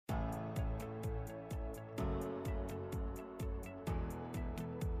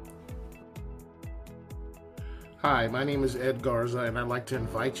Hi, my name is Ed Garza, and I'd like to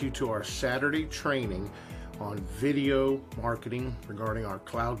invite you to our Saturday training on video marketing regarding our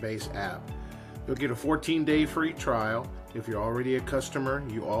cloud-based app. You'll get a 14-day free trial. If you're already a customer,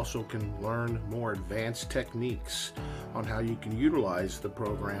 you also can learn more advanced techniques on how you can utilize the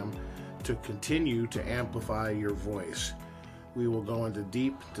program to continue to amplify your voice. We will go into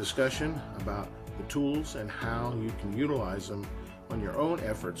deep discussion about the tools and how you can utilize them on your own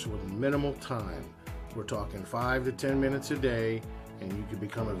efforts with minimal time. We're talking 5 to 10 minutes a day, and you can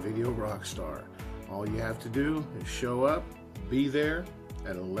become a video rock star. All you have to do is show up, be there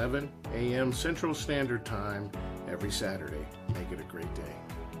at 11 a.m. Central Standard Time every Saturday. Make it a great day.